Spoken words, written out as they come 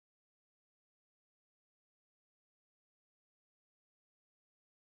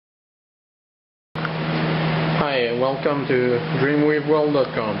welcome to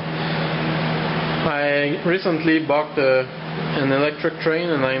dreamweaveworld.com. I recently bought an electric train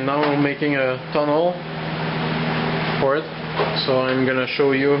and I'm now making a tunnel for it. So I'm gonna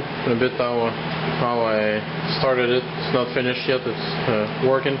show you a bit how I started it. It's not finished yet, it's a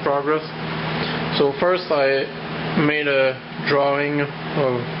work in progress. So first I made a drawing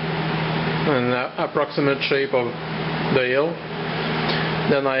of an approximate shape of the hill.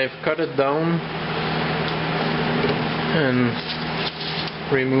 Then I've cut it down and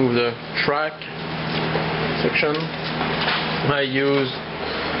remove the track section. I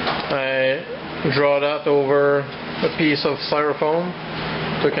draw that over a piece of styrofoam,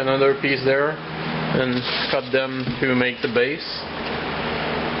 took another piece there and cut them to make the base,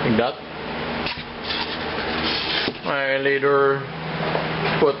 like that. I later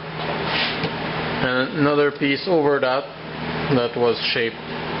put another piece over that was shaped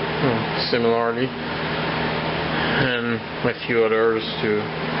similarly, and a few others to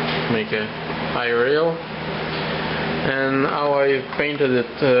make a higher rail. And how I painted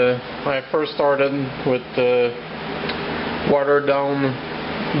it, I first started with watered down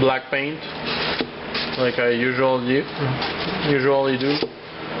black paint, like I usually do.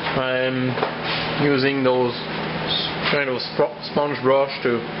 I'm using those kind of sponge brush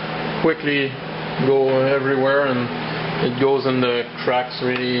to quickly go everywhere, and it goes in the cracks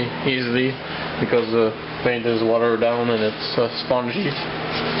really easily because the paint is watered down and it's a spongy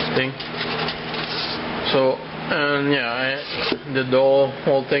thing. So, and yeah, I did the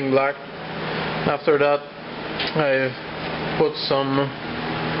whole thing black. After that I put some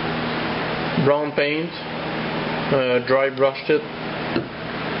brown paint, dry brushed it,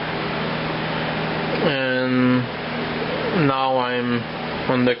 and now I'm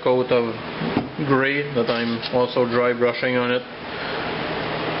on the coat of gray that I'm also dry brushing on it.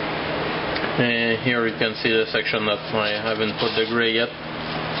 And here you can see the section that I haven't put the gray yet.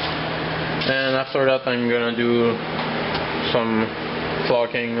 And after that I'm gonna do some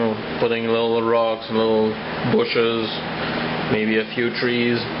flocking, putting little rocks, little bushes, maybe a few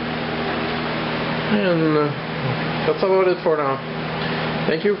trees. And that's about it for now.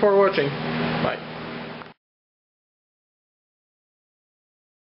 Thank you for watching. Bye.